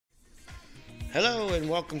Hello and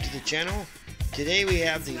welcome to the channel. Today we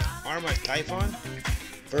have the Arma Typhon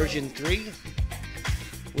version 3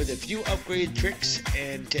 with a few upgrade tricks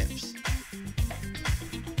and tips.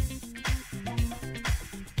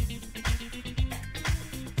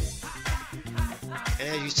 And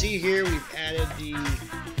as you see here, we've added the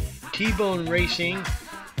T-Bone racing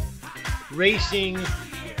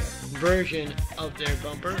version of their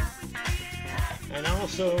bumper. And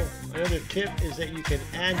also another tip is that you can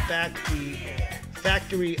add back the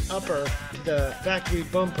factory upper to the factory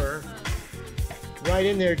bumper right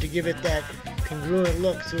in there to give it that congruent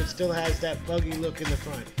look, so it still has that buggy look in the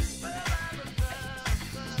front.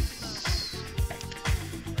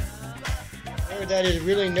 Where that is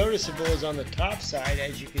really noticeable is on the top side.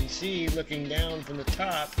 As you can see, looking down from the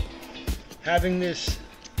top, having this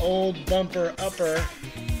old bumper upper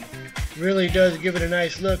really does give it a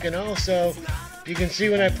nice look. And also you can see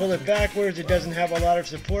when I pull it backwards, it doesn't have a lot of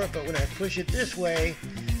support, but when I push it this way,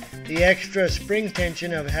 the extra spring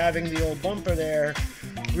tension of having the old bumper there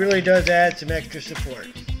really does add some extra support.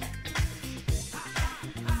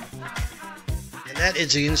 And that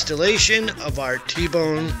is the installation of our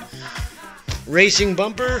T-Bone racing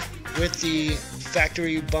bumper with the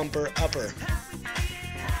factory bumper upper.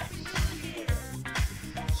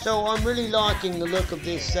 So I'm really liking the look of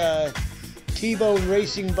this T-Bone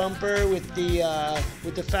racing bumper with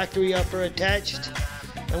the factory upper attached.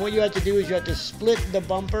 And what you have to do is you have to split the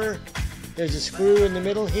bumper. There's a screw in the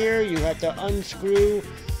middle here. You have to unscrew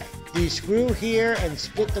the screw here and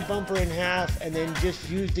split the bumper in half, and then just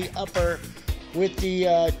use the upper with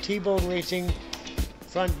the T-Bone racing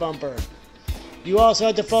front bumper. You also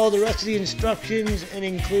have to follow the rest of the instructions and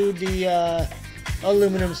include the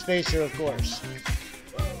aluminum spacer, of course.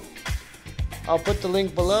 I'll put the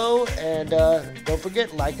link below, and don't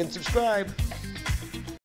forget, like and subscribe.